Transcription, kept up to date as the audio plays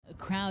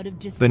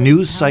The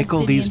news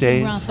cycle these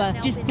days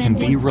can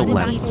be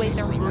relentless.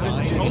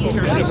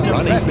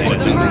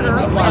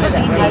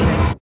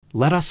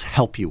 Let us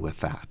help you with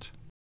that.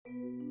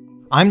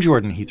 I'm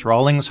Jordan Heath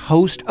Rawlings,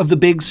 host of The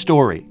Big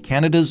Story,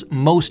 Canada's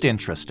most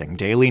interesting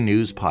daily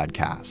news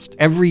podcast.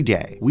 Every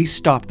day, we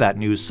stop that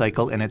news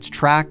cycle in its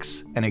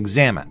tracks and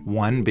examine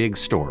one big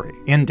story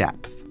in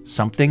depth,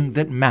 something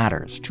that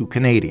matters to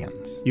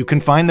Canadians. You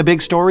can find The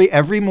Big Story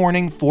every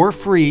morning for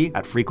free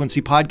at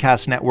Frequency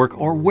Podcast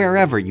Network or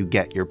wherever you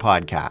get your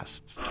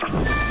podcasts.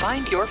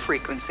 Find your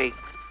frequency.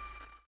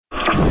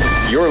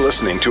 You're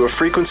listening to a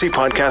Frequency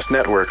Podcast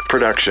Network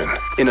production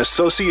in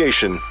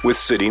association with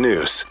City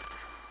News.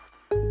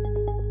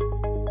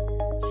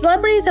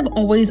 Celebrities have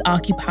always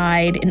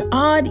occupied an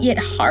odd yet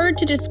hard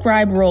to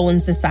describe role in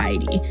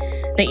society.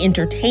 They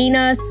entertain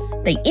us,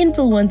 they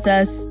influence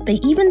us, they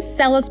even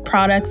sell us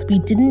products we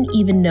didn't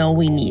even know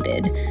we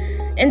needed.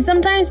 And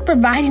sometimes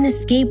provide an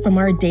escape from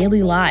our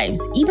daily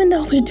lives, even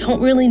though we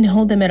don't really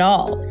know them at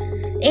all.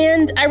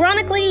 And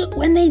ironically,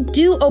 when they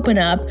do open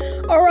up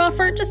or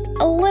offer just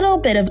a little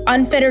bit of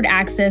unfettered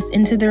access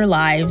into their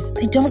lives,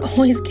 they don't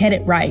always get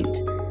it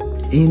right.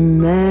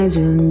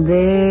 Imagine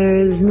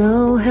there's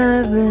no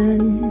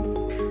heaven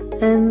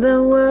and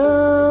the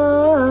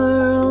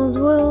world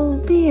will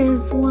be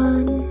as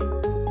one.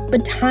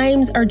 But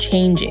times are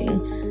changing.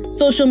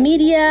 Social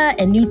media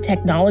and new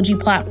technology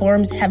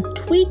platforms have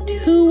tweaked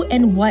who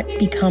and what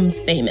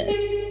becomes famous.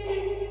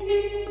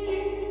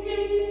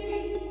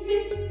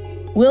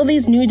 Will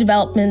these new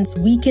developments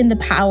weaken the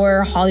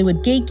power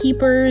Hollywood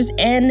gatekeepers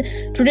and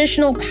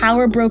traditional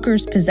power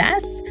brokers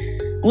possess?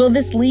 Will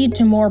this lead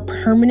to more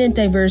permanent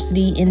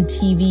diversity in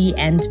TV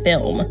and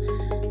film?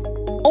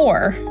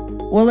 Or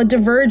will a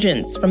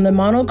divergence from the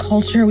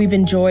monoculture we've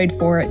enjoyed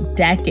for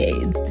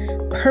decades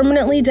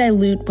permanently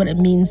dilute what it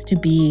means to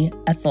be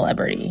a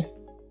celebrity?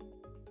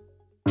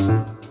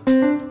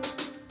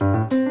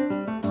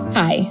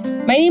 Hi,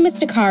 my name is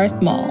Takara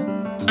Small.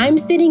 I'm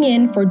sitting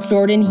in for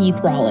Jordan Heath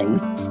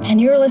Rawlings,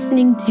 and you're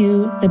listening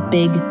to The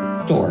Big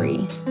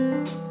Story.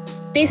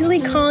 Stacey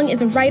Lee Kong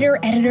is a writer,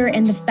 editor,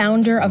 and the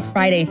founder of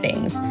Friday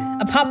Things,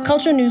 a pop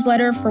culture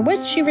newsletter for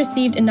which she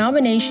received a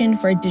nomination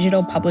for a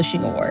Digital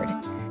Publishing Award.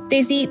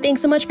 Stacey,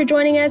 thanks so much for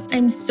joining us.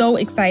 I'm so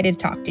excited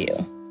to talk to you.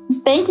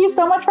 Thank you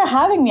so much for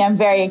having me. I'm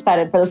very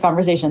excited for this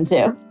conversation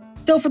too.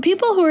 So for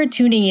people who are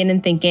tuning in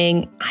and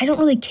thinking, I don't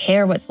really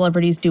care what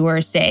celebrities do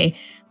or say,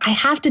 I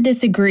have to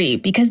disagree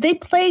because they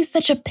play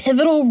such a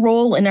pivotal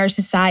role in our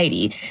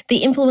society. They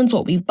influence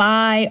what we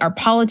buy, our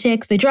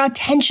politics, they draw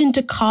attention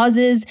to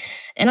causes,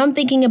 and I'm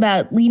thinking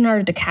about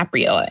Leonardo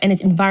DiCaprio and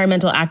his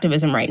environmental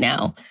activism right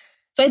now.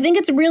 So I think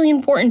it's really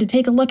important to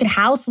take a look at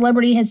how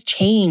celebrity has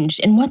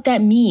changed and what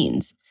that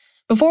means.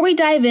 Before we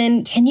dive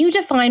in, can you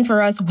define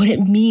for us what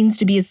it means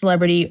to be a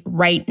celebrity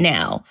right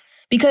now?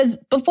 Because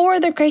before,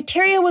 the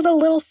criteria was a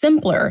little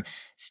simpler.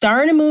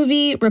 Star in a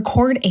movie,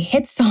 record a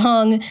hit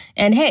song,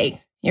 and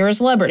hey, you're a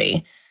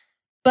celebrity.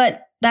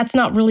 But that's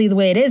not really the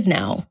way it is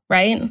now,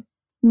 right?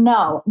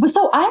 No.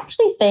 So I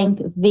actually think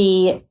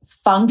the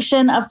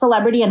function of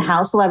celebrity and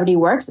how celebrity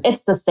works,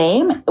 it's the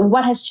same.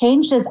 What has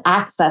changed is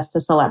access to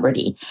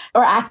celebrity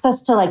or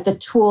access to like the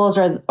tools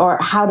or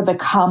how to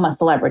become a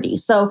celebrity.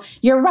 So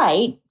you're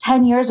right.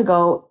 10 years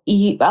ago,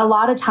 a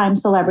lot of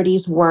times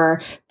celebrities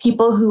were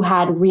people who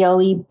had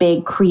really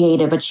big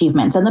creative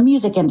achievements in the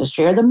music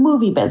industry or the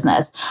movie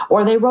business,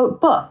 or they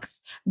wrote books.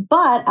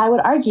 But I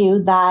would argue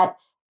that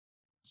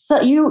so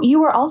you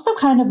were also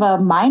kind of a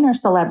minor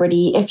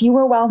celebrity if you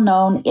were well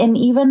known in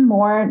even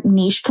more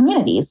niche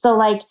communities. So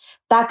like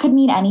that could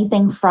mean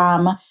anything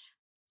from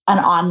an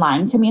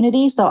online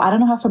community. So I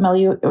don't know how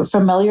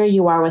familiar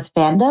you are with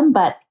fandom,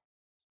 but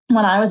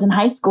when I was in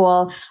high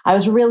school, I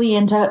was really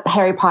into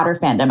Harry Potter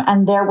fandom,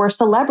 and there were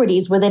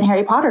celebrities within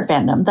Harry Potter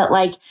fandom that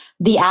like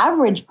the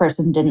average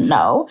person didn't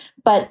know,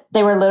 but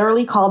they were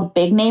literally called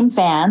big name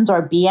fans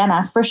or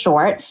BNF for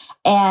short.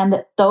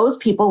 And those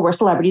people were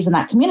celebrities in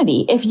that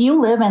community. If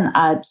you live in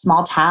a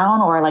small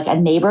town or like a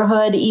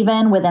neighborhood,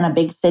 even within a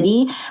big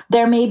city,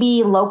 there may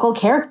be local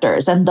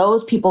characters and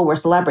those people were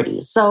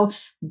celebrities. So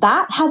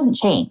that hasn't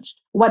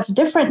changed. What's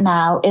different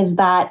now is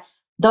that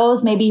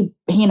those maybe,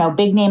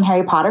 big name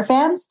Harry Potter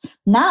fans,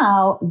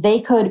 now they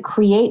could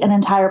create an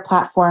entire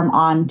platform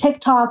on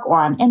TikTok or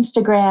on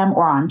Instagram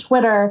or on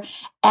Twitter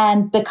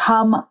and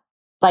become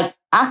like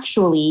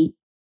actually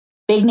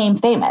big name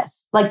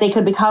famous. Like they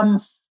could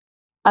become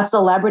a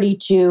celebrity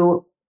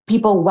to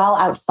people well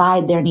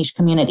outside their niche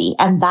community.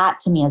 And that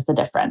to me is the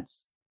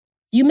difference.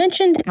 You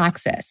mentioned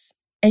access.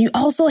 And you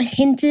also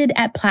hinted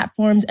at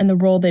platforms and the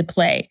role they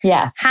play.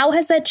 Yes. How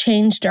has that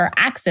changed our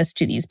access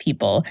to these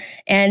people?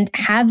 And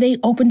have they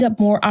opened up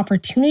more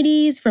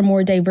opportunities for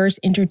more diverse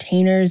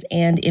entertainers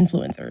and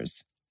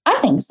influencers? I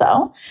think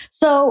so.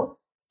 So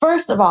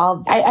first of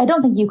all, I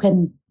don't think you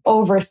can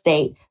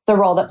overstate the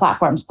role that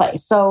platforms play.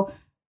 So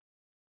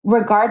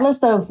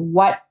regardless of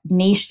what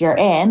niche you're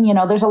in,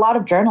 there's a lot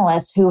of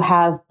journalists who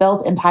have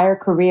built entire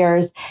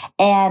careers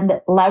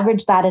and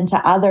leveraged that into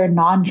other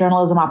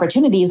non-journalism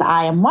opportunities.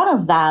 I am one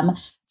of them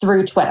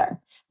through Twitter.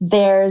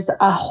 There's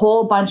a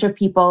whole bunch of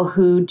people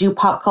who do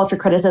pop culture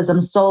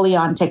criticism solely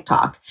on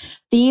TikTok.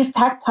 These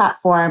tech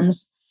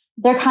platforms,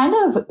 they're kind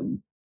of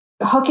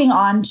hooking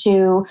on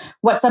to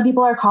what some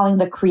people are calling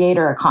the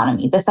creator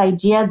economy. This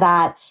idea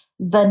that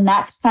the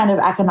next kind of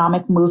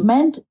economic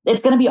movement,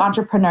 it's going to be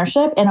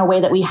entrepreneurship in a way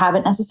that we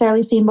haven't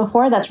necessarily seen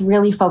before, that's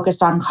really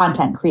focused on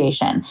content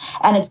creation.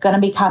 And it's going to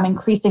become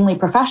increasingly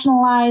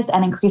professionalized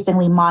and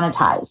increasingly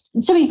monetized.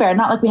 To be fair,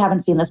 not like we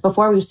haven't seen this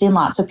before. We've seen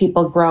lots of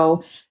people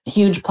grow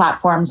huge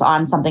platforms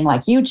on something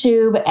like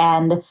YouTube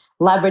and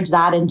leverage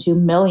that into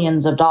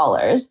millions of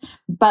dollars.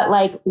 But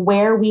like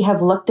where we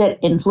have looked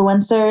at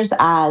influencers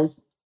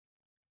as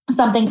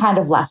something kind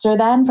of lesser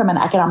than from an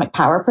economic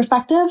power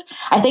perspective,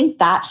 I think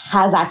that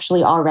has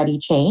actually already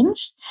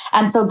changed.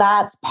 And so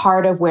that's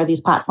part of where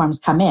these platforms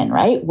come in,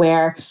 right?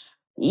 Where,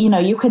 you know,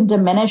 you can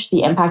diminish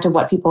the impact of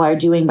what people are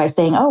doing by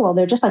saying, oh, well,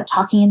 they're just like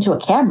talking into a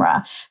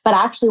camera. But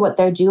actually what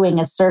they're doing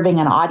is serving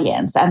an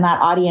audience. And that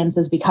audience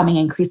is becoming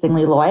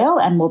increasingly loyal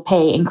and will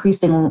pay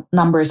increasing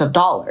numbers of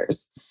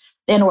dollars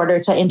in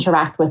order to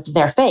interact with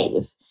their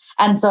fave.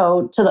 And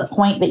so to the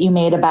point that you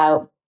made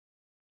about,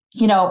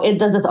 you know,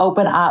 does this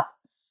open up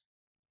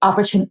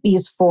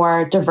opportunities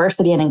for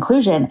diversity and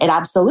inclusion? It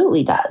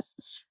absolutely does,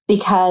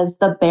 because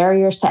the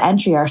barriers to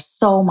entry are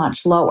so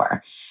much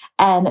lower.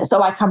 And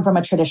so I come from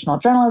a traditional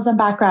journalism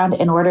background.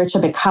 In order to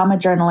become a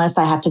journalist,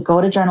 I had to go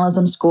to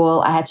journalism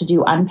school. I had to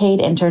do unpaid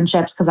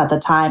internships because at the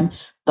time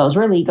those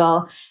were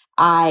legal.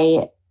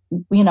 I,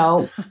 you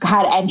know,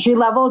 had entry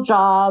level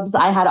jobs.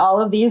 I had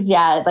all of these.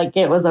 Yeah, like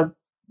it was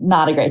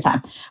not a great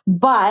time,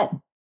 but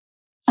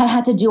I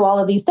had to do all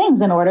of these things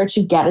in order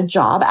to get a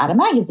job at a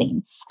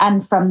magazine.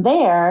 And from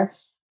there,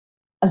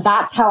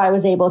 that's how I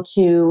was able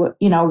to,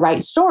 you know,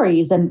 write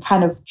stories and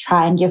kind of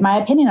try and give my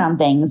opinion on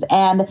things.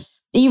 And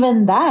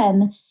even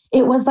then,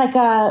 it was like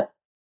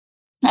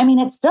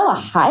it's still a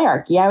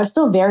hierarchy. I was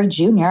still very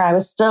junior. I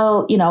was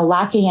still, you know,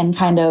 lacking in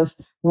kind of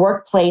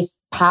workplace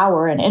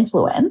power and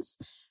influence.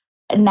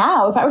 And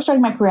now, if I were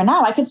starting my career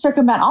now, I could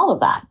circumvent all of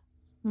that.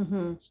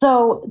 Mm-hmm.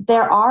 So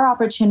there are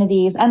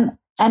opportunities. And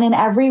in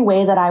every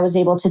way that I was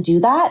able to do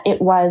that,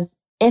 it was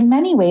in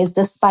many ways,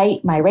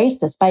 despite my race,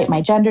 despite my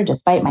gender,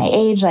 despite my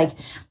age, like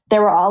there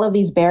were all of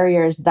these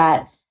barriers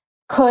that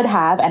could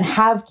have and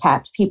have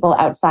kept people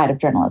outside of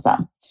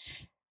journalism.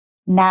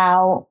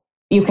 Now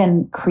you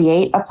can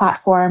create a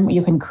platform,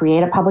 you can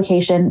create a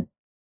publication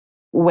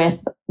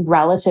with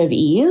relative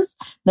ease.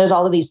 There's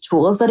all of these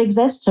tools that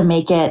exist to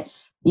make it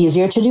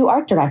easier to do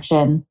art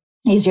direction,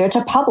 easier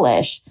to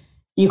publish.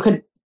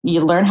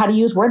 You learn how to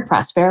use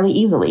WordPress fairly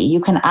easily.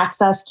 You can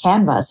access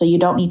Canva, so you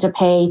don't need to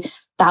pay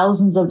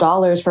thousands of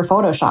dollars for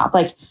Photoshop.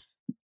 Like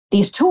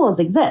these tools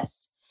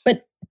exist.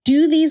 But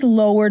do these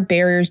lowered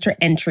barriers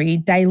to entry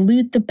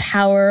dilute the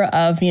power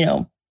of, you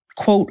know,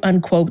 quote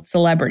unquote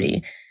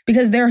celebrity?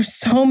 Because there are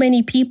so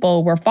many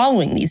people we're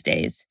following these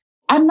days.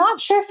 I'm not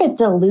sure if it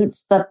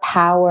dilutes the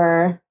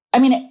power. I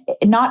mean,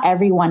 not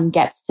everyone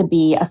gets to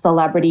be a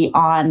celebrity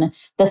on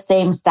the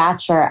same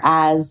stature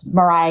as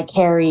Mariah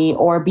Carey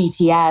or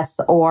BTS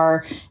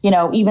or, you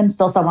know, even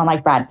still someone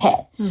like Brad Pitt.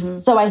 Mm-hmm.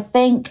 So I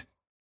think,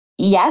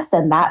 yes,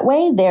 in that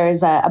way,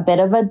 there's a bit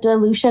of a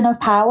dilution of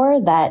power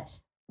that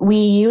we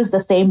use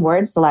the same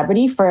word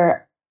celebrity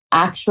for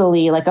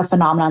actually like a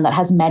phenomenon that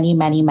has many,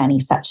 many, many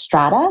such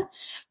strata.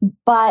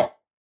 But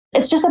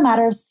it's just a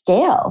matter of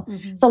scale.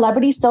 Mm-hmm.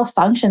 Celebrity still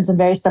functions in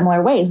very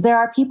similar ways. There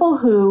are people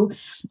who,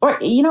 or,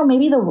 you know,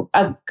 maybe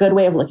a good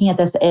way of looking at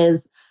this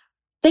is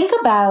think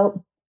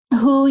about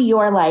who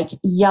your like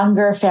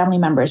younger family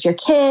members, your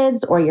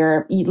kids or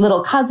your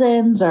little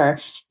cousins or,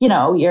 you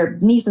know, your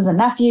nieces and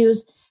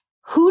nephews,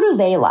 who do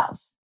they love?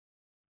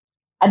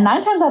 And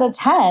 9 times out of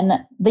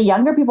 10, the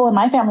younger people in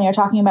my family are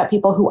talking about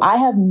people who I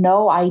have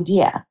no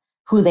idea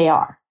who they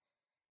are.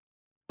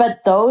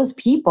 But those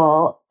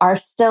people are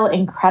still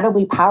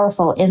incredibly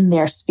powerful in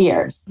their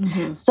spheres.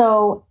 Mm-hmm.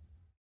 So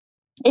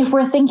if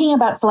we're thinking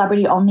about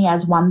celebrity only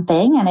as one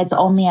thing, and it's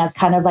only as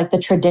kind of like the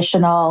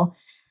traditional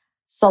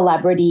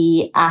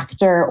celebrity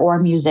actor or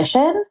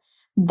musician,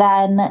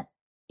 then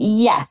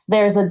yes,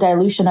 there's a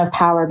dilution of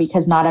power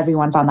because not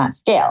everyone's on that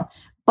scale.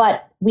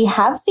 But we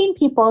have seen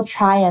people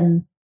try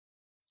and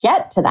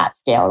get to that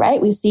scale,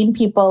 right? We've seen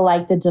people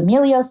like the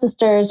D'Amelio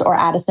sisters or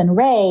Addison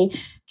Rae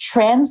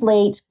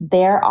translate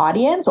their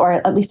audience, or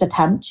at least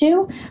attempt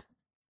to,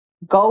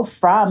 go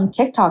from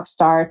TikTok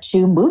star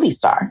to movie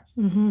star.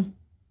 Mm-hmm.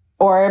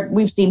 Or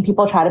we've seen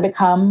people try to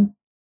become,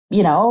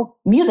 you know,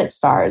 music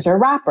stars or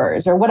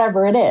rappers or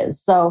whatever it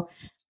is. So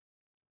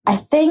I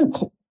think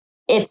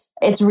it's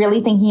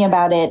really thinking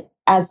about it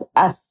as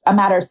a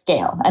matter of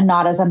scale and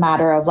not as a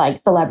matter of like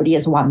celebrity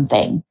is one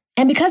thing.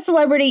 And because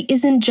celebrity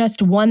isn't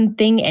just one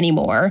thing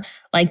anymore,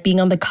 like being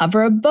on the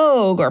cover of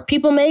Vogue or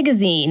People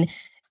magazine,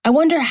 I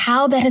wonder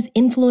how that has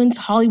influenced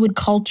Hollywood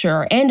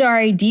culture and our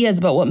ideas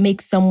about what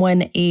makes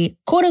someone a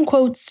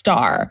quote-unquote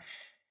star.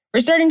 We're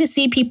starting to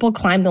see people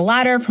climb the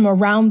ladder from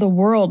around the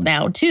world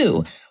now,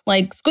 too,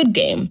 like Squid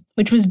Game,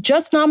 which was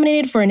just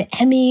nominated for an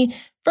Emmy.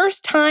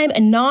 First time a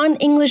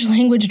non-English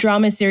language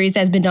drama series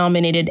has been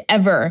nominated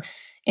ever.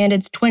 And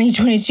it's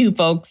 2022,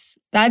 folks.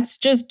 That's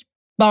just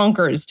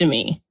bonkers to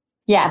me.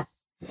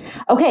 Yes.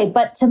 Okay,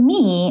 but to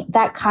me,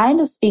 that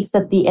kind of speaks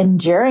of the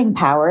enduring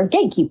power of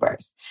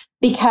gatekeepers,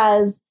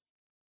 because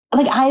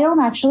I don't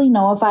actually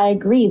know if I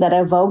agree that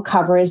a Vogue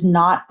cover is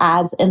not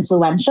as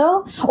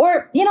influential,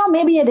 or,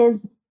 maybe it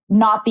is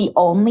not the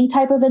only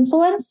type of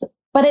influence,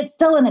 but it's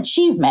still an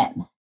achievement.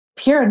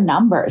 Pure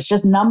numbers,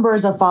 just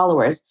numbers of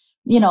followers,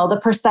 the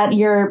percent,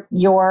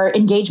 your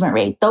engagement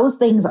rate, those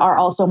things are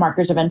also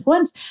markers of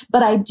influence.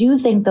 But I do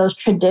think those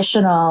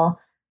traditional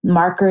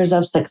markers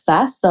of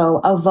success, so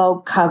a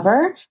Vogue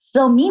cover,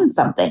 still means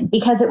something,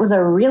 because it was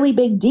a really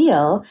big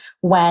deal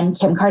when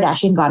Kim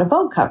Kardashian got a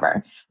Vogue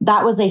cover.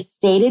 That was a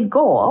stated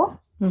goal.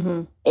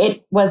 Mm-hmm.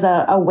 It was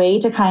a way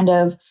to kind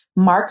of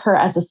mark her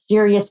as a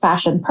serious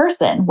fashion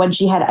person when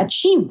she had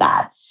achieved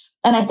that.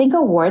 And I think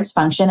awards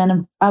function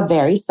in a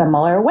very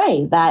similar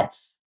way, that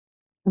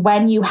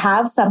when you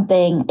have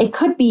something, it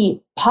could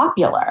be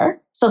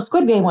popular. So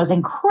Squid Game was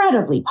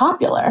incredibly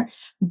popular,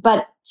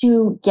 but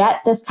to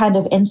get this kind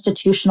of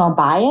institutional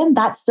buy-in,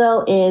 that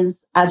still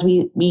is, as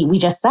we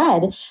just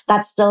said,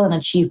 that's still an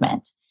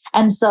achievement.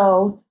 And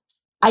so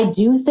I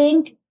do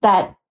think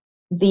that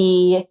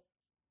the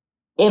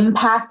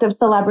impact of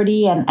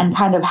celebrity and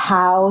kind of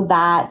how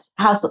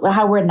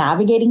we're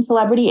navigating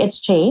celebrity, it's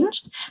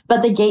changed,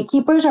 but the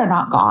gatekeepers are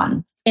not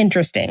gone.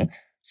 Interesting.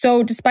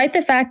 So despite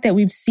the fact that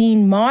we've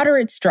seen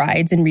moderate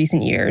strides in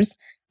recent years,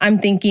 I'm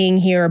thinking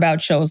here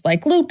about shows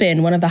like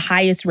Lupin, one of the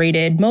highest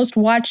rated, most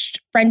watched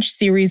French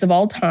series of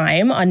all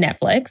time on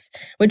Netflix,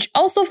 which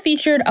also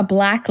featured a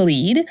Black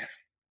lead.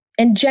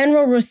 In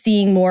general, we're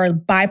seeing more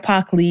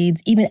BIPOC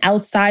leads even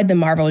outside the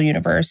Marvel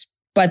universe,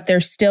 but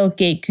there's still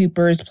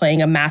gatekeepers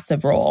playing a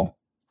massive role.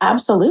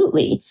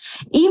 Absolutely.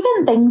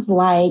 Even things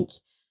like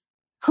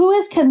who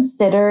is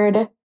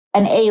considered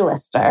an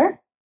A-lister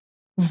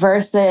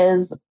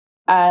versus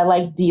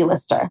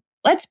D-lister.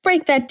 Let's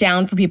break that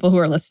down for people who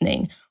are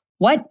listening.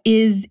 What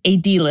is a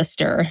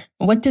D-lister?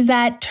 What does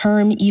that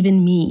term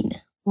even mean?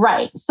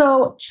 Right.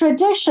 So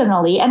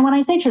traditionally, and when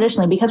I say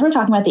traditionally, because we're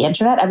talking about the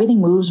internet, everything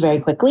moves very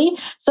quickly.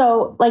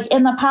 So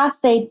in the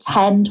past, say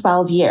 10,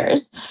 12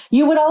 years,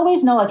 you would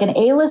always know an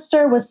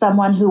A-lister was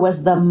someone who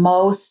was the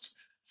most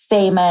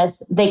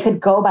famous. They could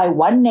go by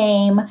one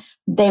name.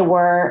 They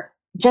were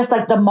just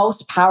the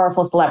most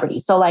powerful celebrity.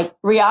 So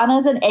Rihanna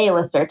is an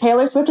A-lister.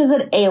 Taylor Swift is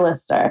an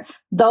A-lister.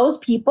 Those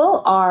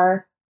people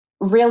are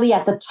really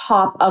at the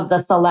top of the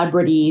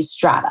celebrity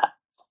strata.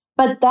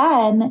 But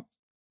then,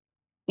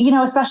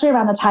 especially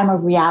around the time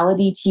of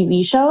reality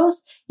TV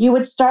shows, you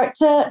would start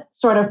to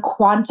sort of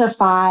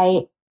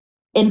quantify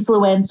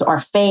influence or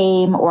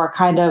fame or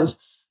kind of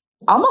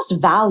almost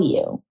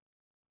value.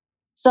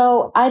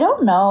 So I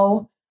don't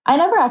know. I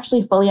never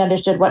actually fully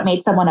understood what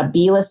made someone a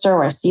B-lister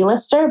or a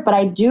C-lister, but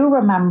I do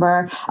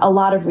remember a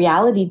lot of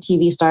reality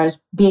TV stars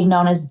being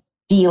known as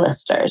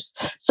D-listers.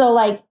 So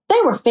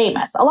they were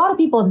famous. A lot of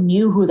people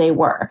knew who they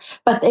were,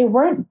 but they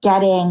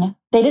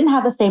didn't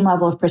have the same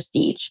level of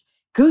prestige.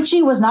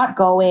 Gucci was not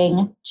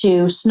going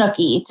to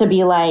Snooki to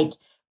be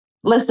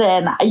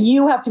listen,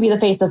 you have to be the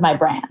face of my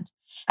brand.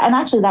 And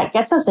actually that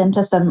gets us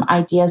into some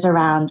ideas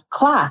around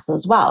class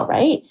as well,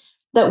 right?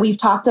 That we've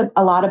talked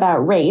a lot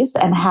about race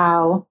and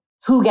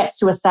who gets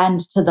to ascend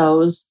to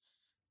those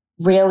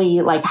really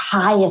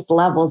highest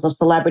levels of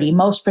celebrity,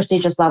 most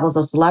prestigious levels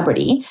of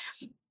celebrity.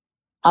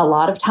 A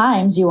lot of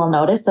times you will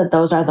notice that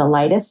those are the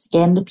lightest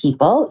skinned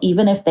people,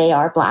 even if they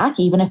are Black,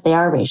 even if they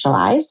are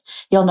racialized.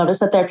 You'll notice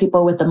that they're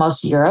people with the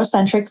most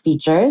Eurocentric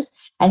features.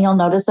 And you'll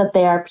notice that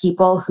they are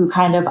people who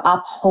kind of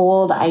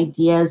uphold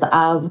ideas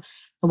of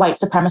white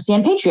supremacy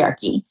and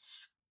patriarchy.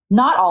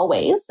 Not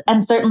always.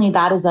 And certainly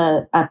that is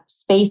a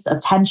space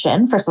of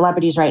tension for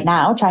celebrities right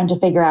now, trying to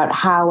figure out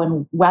how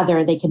and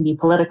whether they can be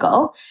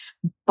political.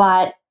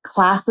 But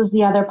class is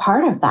the other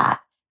part of that,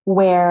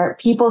 where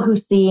people who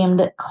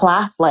seemed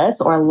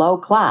classless or low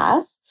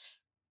class,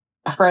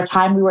 for a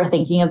time we were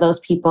thinking of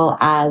those people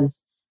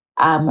as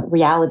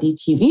reality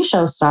TV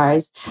show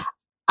stars.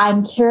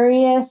 I'm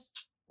curious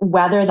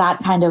whether that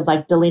kind of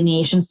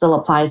delineation still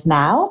applies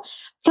now.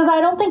 Because I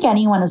don't think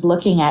anyone is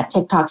looking at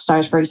TikTok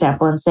stars, for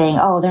example, and saying,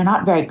 oh, they're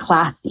not very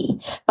classy.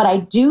 But I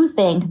do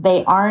think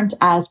they aren't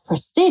as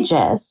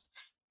prestigious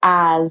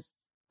as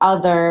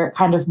other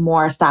kind of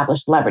more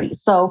established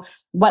celebrities. So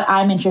what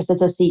I'm interested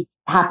to see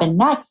happen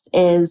next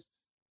is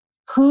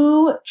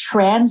who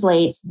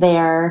translates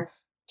their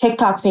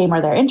TikTok fame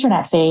or their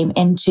internet fame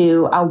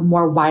into a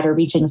more wider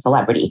reaching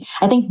celebrity.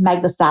 I think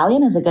Meg Thee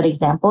Stallion is a good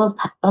example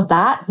of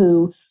that,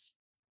 who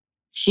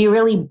she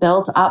really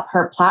built up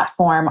her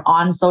platform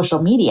on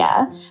social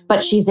media,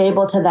 but she's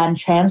able to then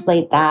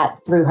translate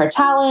that through her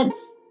talent,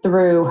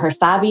 through her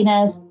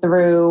savviness,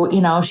 through,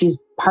 she's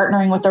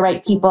partnering with the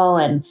right people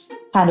and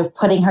kind of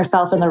putting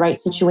herself in the right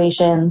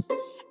situations.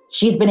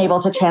 She's been able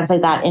to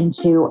translate that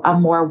into a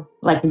more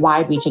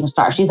wide-reaching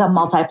star. She's a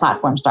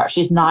multi-platform star.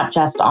 She's not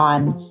just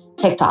on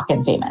TikTok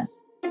and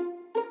famous.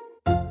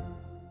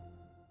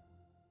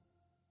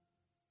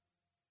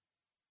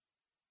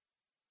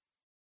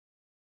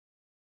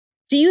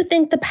 Do you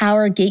think the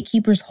power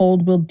gatekeepers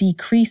hold will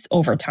decrease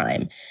over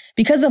time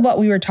because of what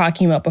we were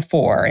talking about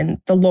before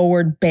and the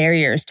lowered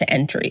barriers to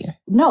entry?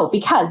 No,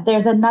 because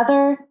there's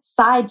another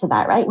side to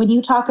that, right? When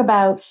you talk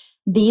about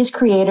these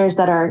creators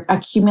that are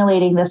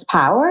accumulating this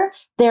power,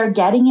 they're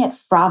getting it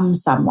from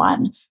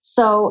someone.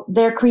 So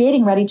they're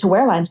creating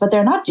ready-to-wear lines, but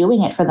they're not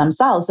doing it for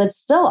themselves. It's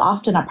still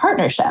often a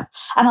partnership.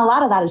 And a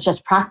lot of that is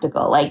just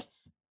practical. Like,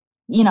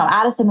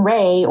 Addison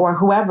Rae or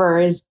whoever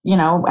is,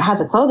 has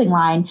a clothing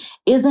line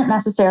isn't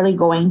necessarily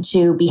going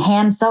to be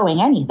hand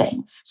sewing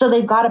anything. So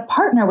they've got to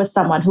partner with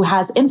someone who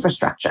has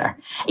infrastructure.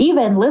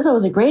 Even Lizzo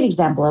is a great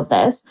example of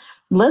this.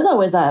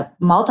 Lizzo is a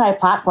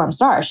multi-platform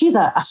star. She's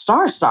a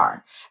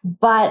star,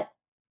 but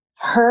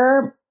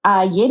her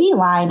Yitty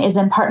line is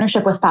in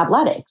partnership with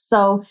Fabletics.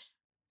 So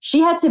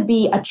she had to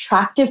be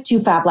attractive to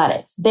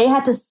Fabletics. They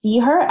had to see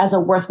her as a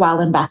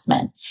worthwhile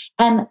investment.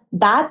 And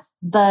that's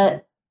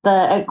the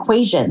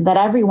equation that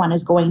everyone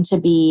is going to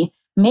be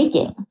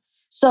making.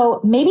 So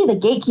maybe the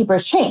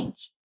gatekeepers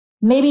change.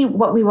 Maybe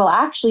what we will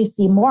actually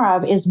see more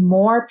of is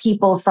more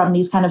people from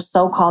these kind of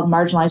so-called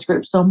marginalized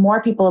groups. So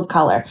more people of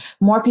color,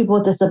 more people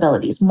with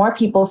disabilities, more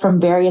people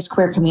from various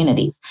queer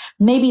communities.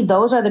 Maybe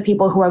those are the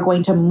people who are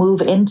going to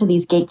move into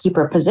these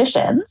gatekeeper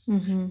positions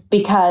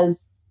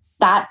because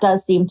that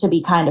does seem to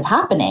be kind of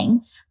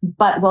happening.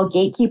 But will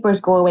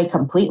gatekeepers go away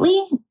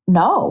completely?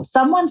 No.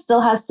 Someone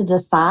still has to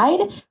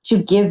decide to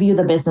give you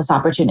the business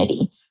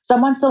opportunity.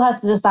 Someone still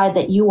has to decide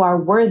that you are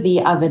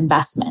worthy of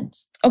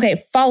investment.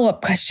 Okay,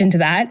 follow-up question to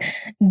that.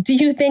 Do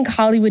you think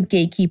Hollywood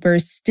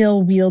gatekeepers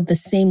still wield the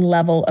same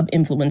level of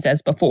influence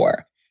as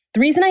before? The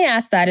reason I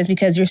ask that is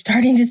because you're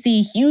starting to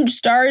see huge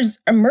stars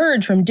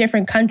emerge from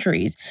different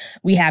countries.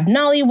 We have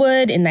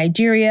Nollywood in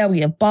Nigeria,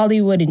 we have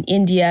Bollywood in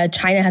India,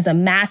 China has a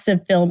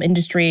massive film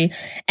industry,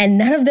 and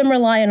none of them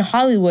rely on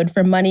Hollywood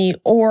for money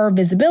or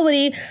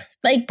visibility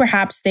like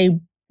perhaps they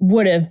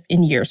would have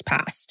in years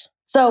past.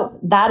 So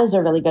that is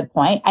a really good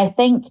point. I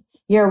think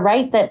you're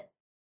right that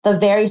the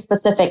very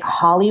specific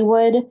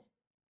Hollywood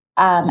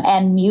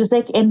and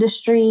music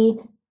industry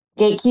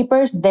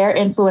gatekeepers, their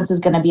influence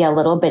is going to be a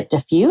little bit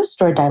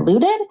diffused or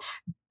diluted.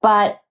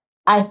 But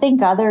I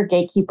think other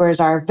gatekeepers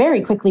are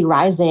very quickly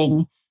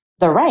rising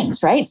the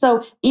ranks, right?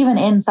 So even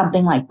in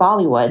something like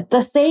Bollywood,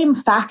 the same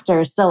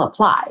factors still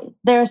apply.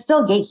 There are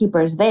still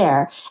gatekeepers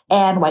there,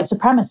 and white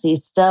supremacy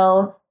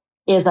still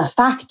is a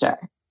factor,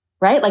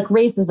 right? Like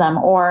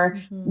racism or,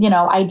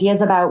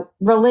 ideas about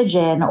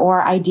religion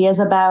or ideas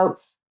about,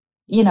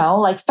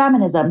 like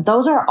feminism.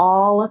 Those are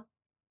all,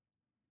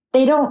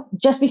 they don't,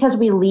 just because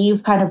we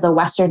leave kind of the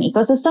Western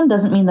ecosystem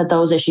doesn't mean that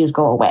those issues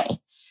go away.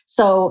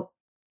 So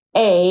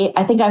I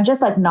think I'm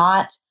just I'm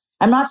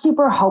not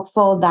super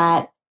hopeful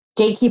that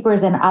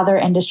gatekeepers in other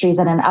industries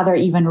and in other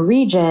even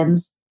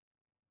regions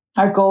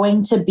are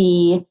going to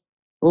be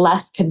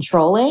less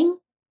controlling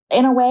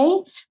in a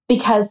way,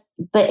 because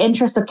the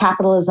interests of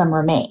capitalism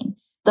remain.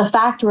 The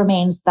fact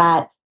remains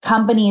that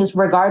companies,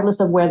 regardless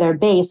of where they're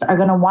based, are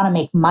going to want to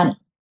make money.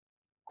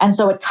 And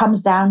so it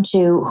comes down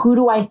to, who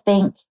do I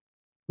think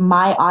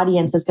my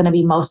audience is going to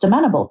be most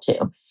amenable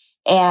to?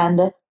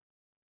 And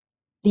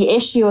the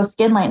issue of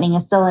skin lightening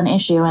is still an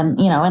issue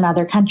in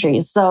other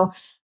countries. So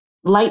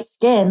light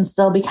skin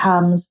still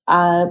becomes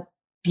a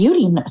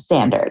beauty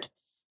standard,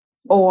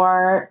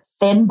 or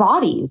thin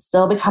bodies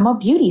still become a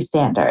beauty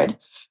standard.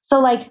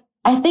 So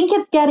I think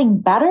it's getting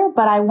better,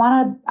 but I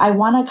want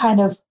to kind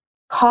of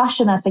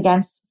caution us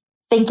against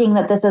thinking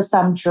that this is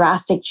some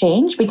drastic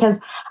change, because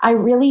I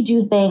really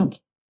do think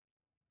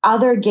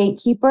other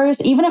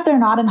gatekeepers, even if they're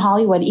not in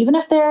Hollywood, even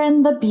if they're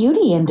in the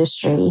beauty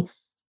industry,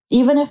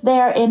 even if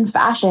they're in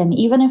fashion,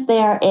 even if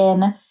they're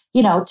in,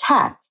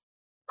 tech,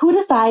 who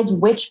decides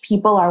which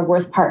people are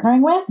worth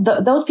partnering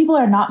with? Those people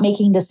are not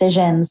making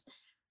decisions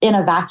in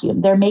a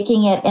vacuum. They're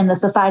making it in the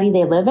society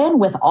they live in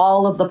with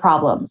all of the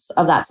problems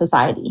of that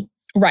society.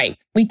 Right.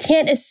 We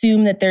can't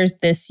assume that there's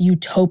this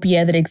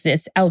utopia that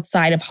exists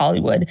outside of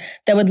Hollywood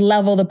that would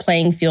level the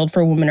playing field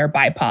for women or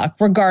BIPOC,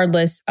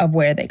 regardless of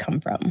where they come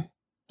from.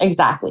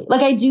 Exactly.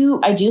 I do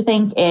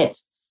think it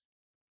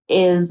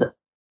is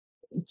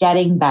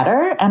getting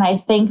better. And I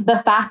think the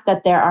fact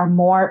that there are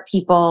more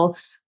people,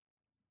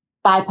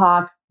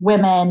 BIPOC,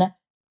 women,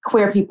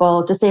 queer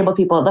people, disabled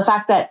people, the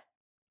fact that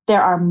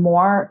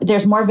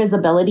there's more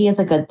visibility is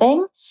a good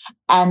thing.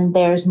 And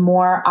there's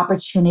more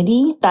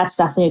opportunity. That's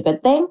definitely a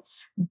good thing.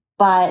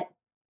 But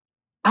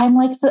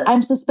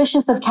I'm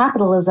suspicious of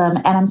capitalism,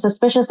 and I'm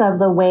suspicious of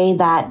the way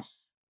that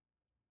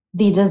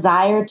the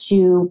desire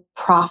to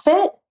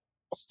profit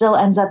still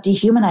ends up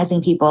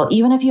dehumanizing people.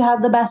 Even if you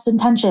have the best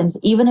intentions,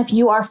 even if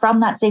you are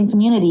from that same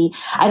community,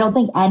 I don't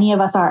think any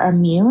of us are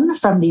immune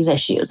from these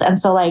issues. And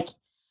so I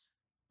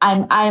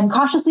am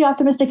cautiously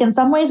optimistic in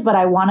some ways, but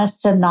I want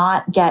us to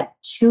not get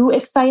too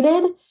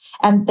excited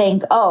and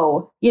think,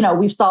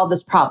 we've solved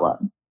this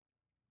problem.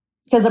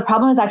 Because the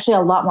problem is actually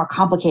a lot more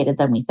complicated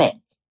than we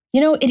think.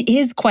 It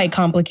is quite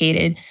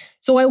complicated.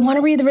 So I want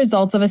to read the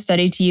results of a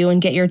study to you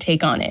and get your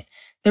take on it.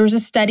 There was a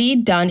study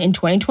done in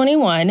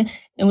 2021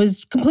 It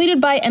was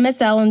completed by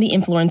MSL and the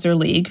Influencer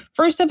League,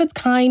 first of its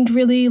kind,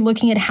 really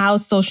looking at how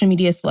social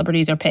media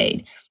celebrities are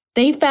paid.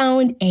 They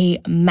found a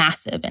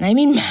massive, and I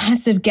mean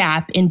massive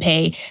gap in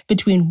pay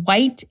between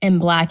white and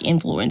Black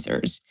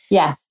influencers.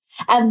 Yes.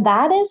 And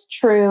that is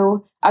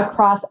true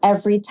across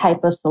every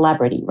type of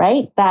celebrity,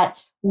 right?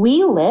 That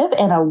we live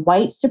in a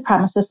white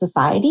supremacist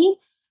society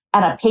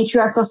and a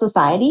patriarchal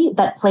society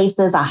that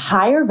places a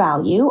higher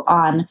value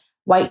on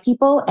white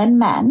people and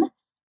men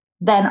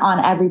than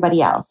on everybody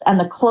else. And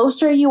the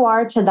closer you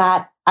are to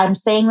that, I'm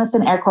saying this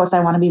in air quotes, I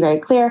want to be very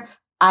clear,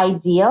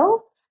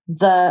 ideal,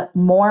 the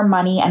more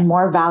money and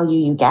more value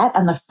you get.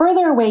 And the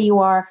further away you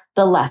are,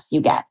 the less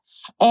you get.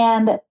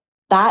 And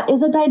that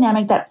is a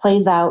dynamic that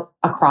plays out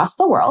across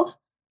the world.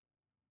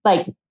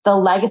 Like the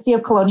legacy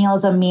of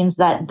colonialism means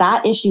that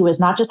that issue is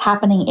not just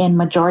happening in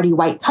majority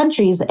white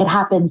countries, it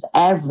happens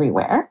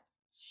everywhere.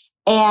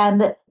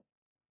 And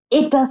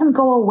it doesn't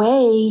go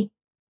away.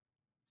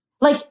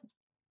 Like,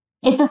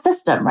 it's a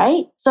system,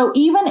 right? So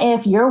even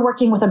if you're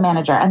working with a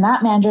manager and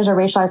that manager is a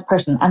racialized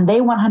person and they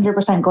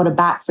 100% go to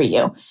bat for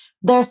you,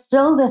 there's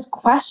still this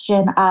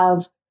question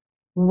of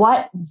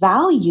what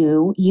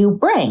value you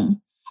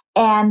bring.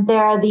 And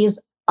there are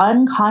these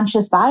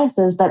unconscious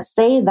biases that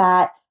say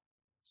that,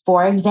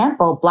 for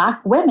example,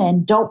 Black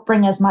women don't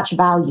bring as much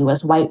value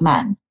as white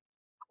men,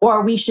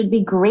 or we should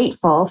be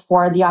grateful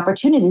for the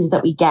opportunities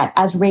that we get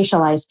as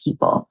racialized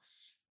people.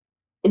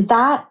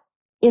 That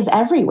is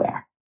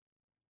everywhere.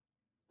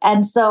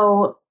 And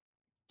so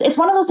it's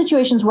one of those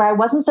situations where I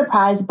wasn't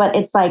surprised, but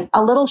it's like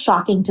a little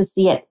shocking to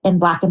see it in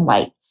black and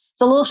white.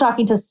 It's a little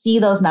shocking to see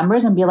those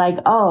numbers and be like,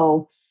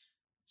 oh,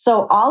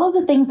 so all of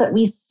the things that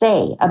we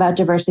say about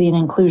diversity and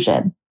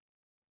inclusion,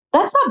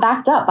 that's not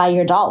backed up by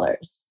your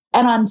dollars.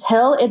 And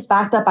until it's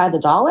backed up by the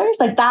dollars,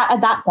 like that,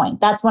 at that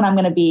point, that's when I'm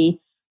going to be,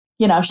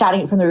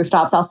 shouting it from the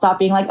rooftops. I'll stop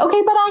being like,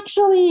 okay, but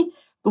actually,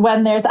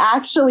 when there's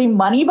actually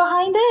money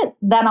behind it,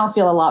 then I'll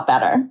feel a lot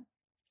better.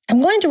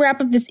 I'm going to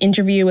wrap up this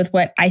interview with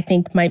what I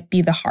think might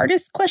be the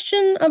hardest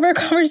question of our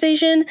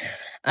conversation.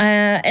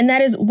 And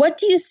that is, what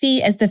do you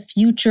see as the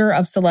future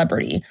of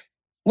celebrity?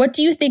 What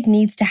do you think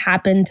needs to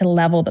happen to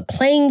level the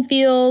playing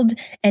field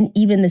and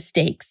even the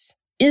stakes?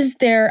 Is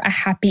there a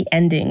happy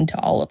ending to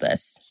all of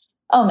this?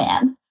 Oh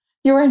man,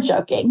 you weren't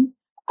joking.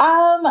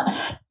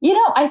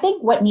 I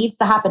think what needs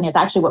to happen is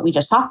actually what we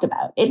just talked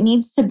about. It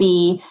needs to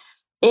be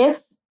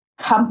if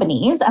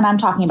companies, and I'm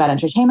talking about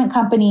entertainment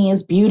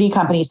companies, beauty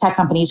companies, tech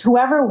companies,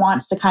 whoever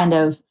wants to kind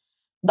of,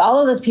 all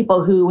of those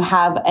people who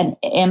have an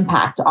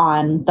impact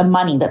on the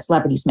money that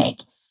celebrities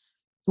make,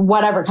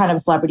 whatever kind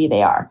of celebrity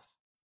they are.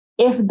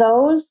 If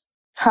those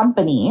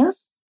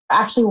companies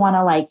actually want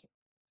to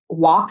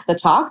walk the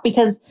talk,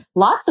 because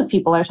lots of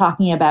people are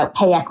talking about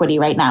pay equity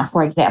right now,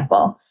 for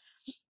example,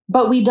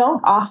 but we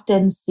don't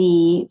often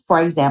see, for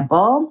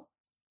example,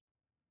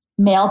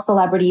 male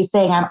celebrities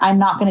saying, I'm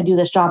not going to do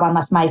this job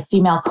unless my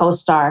female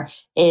co-star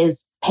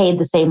is paid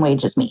the same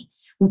wage as me.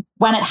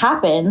 When it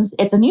happens,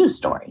 it's a news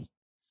story.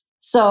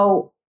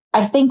 So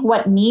I think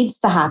what needs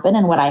to happen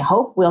and what I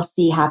hope we'll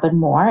see happen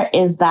more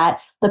is that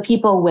the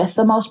people with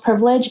the most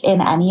privilege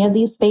in any of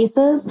these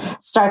spaces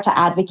start to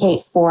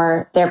advocate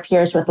for their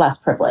peers with less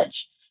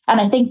privilege.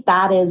 And I think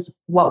that is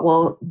what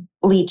will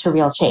lead to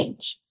real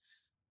change.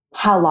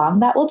 How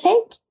long that will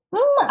take?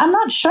 I'm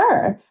not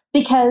sure.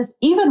 Because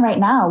even right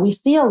now, we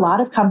see a lot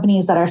of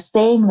companies that are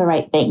saying the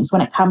right things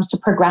when it comes to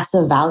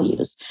progressive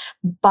values.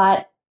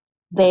 But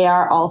they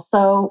are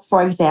also,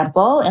 for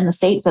example, in the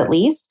States at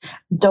least,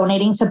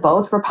 donating to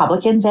both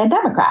Republicans and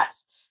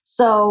Democrats.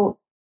 So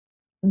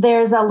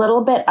there's a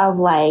little bit of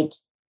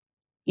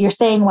you're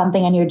saying one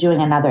thing and you're doing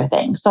another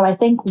thing. So I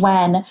think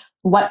when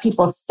what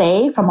people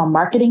say from a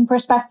marketing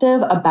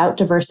perspective about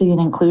diversity and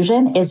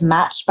inclusion is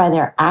matched by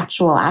their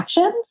actual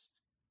actions,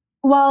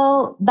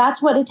 well,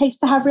 that's what it takes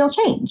to have real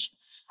change.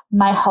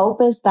 My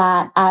hope is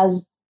that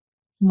as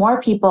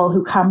more people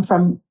who come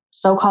from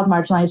so-called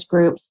marginalized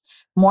groups,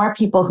 more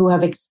people who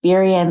have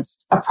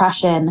experienced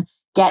oppression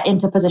get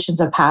into positions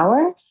of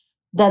power,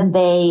 then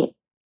they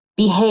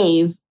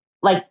behave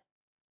like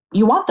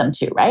you want them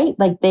to, right?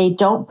 Like they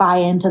don't buy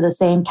into the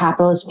same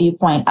capitalist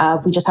viewpoint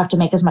of we just have to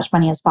make as much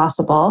money as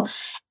possible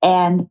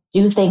and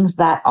do things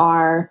that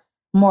are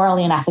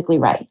morally and ethically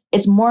right.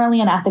 It's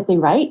morally and ethically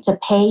right to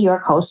pay your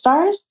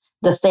co-stars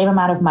the same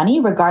amount of money,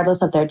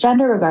 regardless of their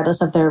gender,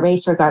 regardless of their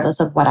race,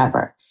 regardless of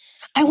whatever.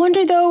 I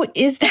wonder, though,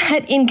 is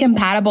that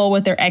incompatible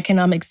with their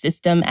economic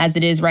system as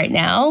it is right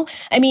now?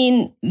 I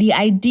mean, the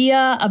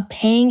idea of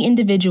paying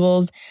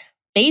individuals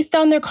based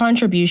on their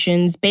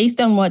contributions, based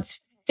on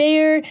what's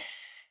fair,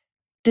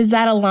 does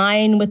that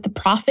align with the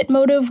profit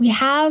motive we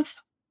have?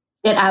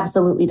 It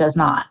absolutely does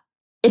not.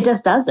 It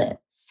just doesn't.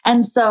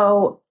 And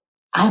so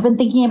I've been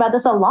thinking about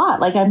this a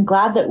lot. I'm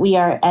glad that we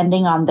are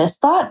ending on this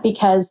thought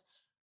because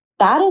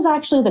that is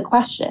actually the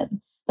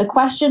question. The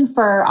question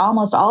for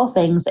almost all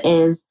things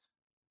is,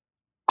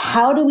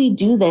 how do we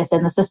do this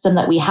in the system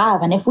that we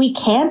have? And if we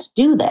can't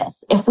do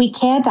this, if we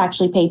can't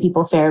actually pay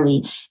people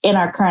fairly in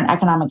our current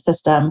economic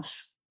system,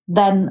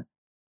 then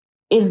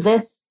is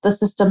this the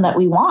system that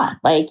we want?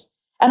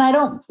 And I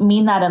don't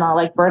mean that in a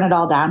like burn it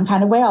all down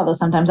kind of way, although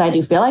sometimes I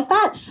do feel like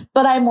that.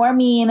 But I more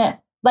mean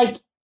like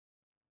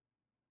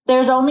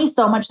there's only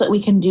so much that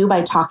we can do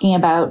by talking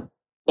about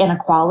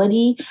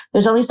inequality.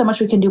 There's only so much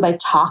we can do by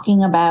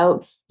talking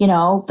about, you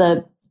know,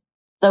 the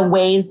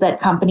ways that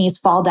companies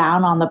fall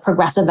down on the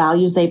progressive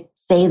values they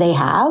say they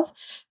have.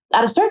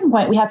 At a certain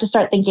point, we have to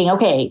start thinking,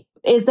 okay,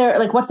 is there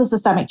like, what's the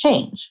systemic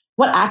change?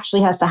 What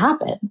actually has to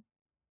happen?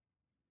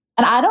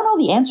 And I don't know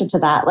the answer to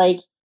that. Like,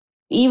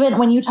 even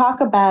when you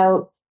talk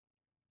about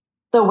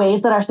the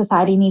ways that our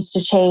society needs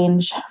to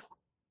change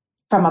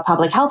from a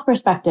public health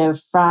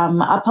perspective,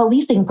 from a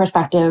policing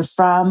perspective,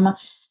 from,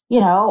 you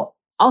know,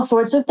 all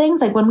sorts of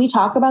things. Like when we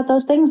talk about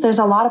those things, there's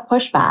a lot of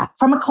pushback.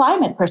 From a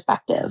climate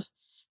perspective,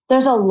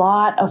 there's a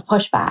lot of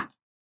pushback.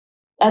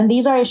 And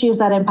these are issues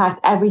that impact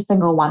every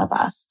single one of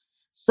us.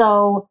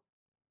 So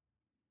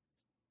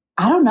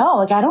I don't know,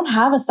 like I don't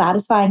have a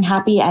satisfying,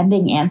 happy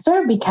ending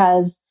answer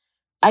because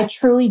I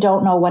truly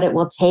don't know what it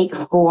will take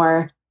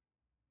for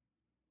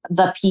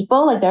the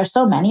people. Like there are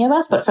so many of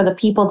us, but for the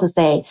people to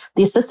say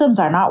these systems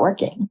are not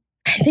working.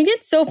 I think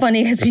it's so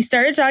funny because we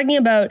started talking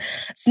about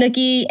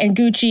Snooki and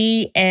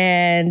Gucci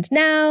and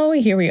now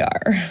here we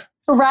are.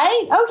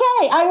 Right?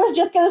 Okay. I was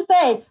just going to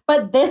say,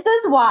 but this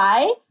is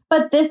why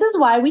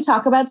we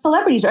talk about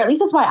celebrities, or at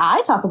least it's why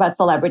I talk about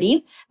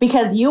celebrities,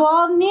 because you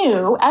all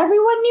knew,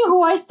 everyone knew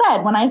who I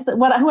said when I said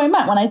who I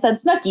meant when I said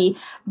Snooki.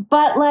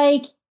 But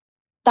like,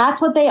 that's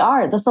what they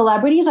are. The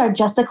celebrities are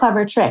just a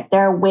clever trick.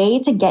 They're a way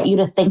to get you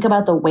to think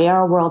about the way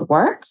our world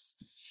works.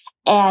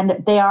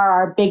 And they are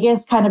our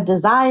biggest kind of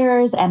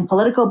desires and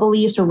political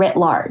beliefs writ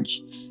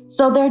large.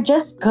 So they're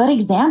just good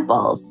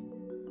examples.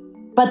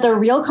 But the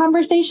real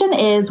conversation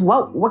is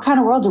what kind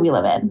of world do we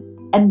live in?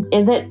 And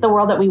is it the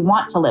world that we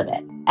want to live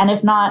in? And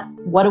if not,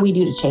 what do we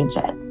do to change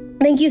it?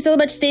 Thank you so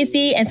much,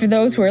 Stacey. And for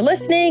those who are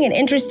listening and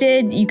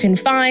interested, you can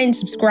find,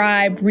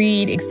 subscribe,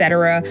 read,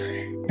 etc.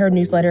 her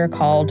newsletter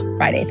called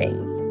Friday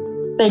Things.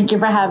 Thank you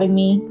for having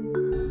me.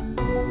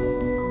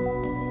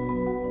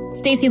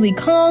 Stacey Lee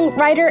Kong,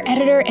 writer,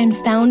 editor, and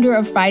founder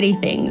of Friday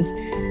Things.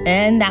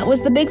 And that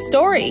was The Big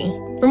Story.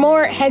 For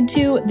more, head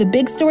to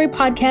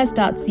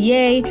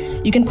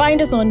thebigstorypodcast.ca. You can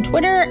find us on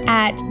Twitter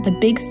at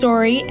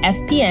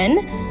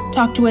thebigstoryfpn.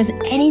 Talk to us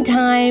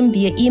anytime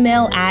via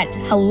email at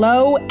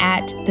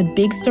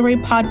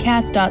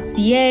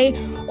hello@thebigstorypodcast.ca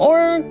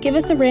or give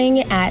us a ring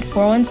at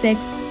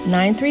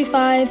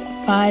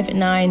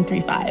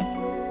 416-935-5935.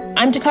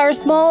 I'm Takara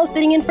Small,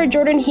 sitting in for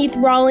Jordan Heath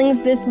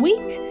Rawlings this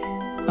week.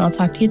 I'll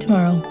talk to you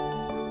tomorrow.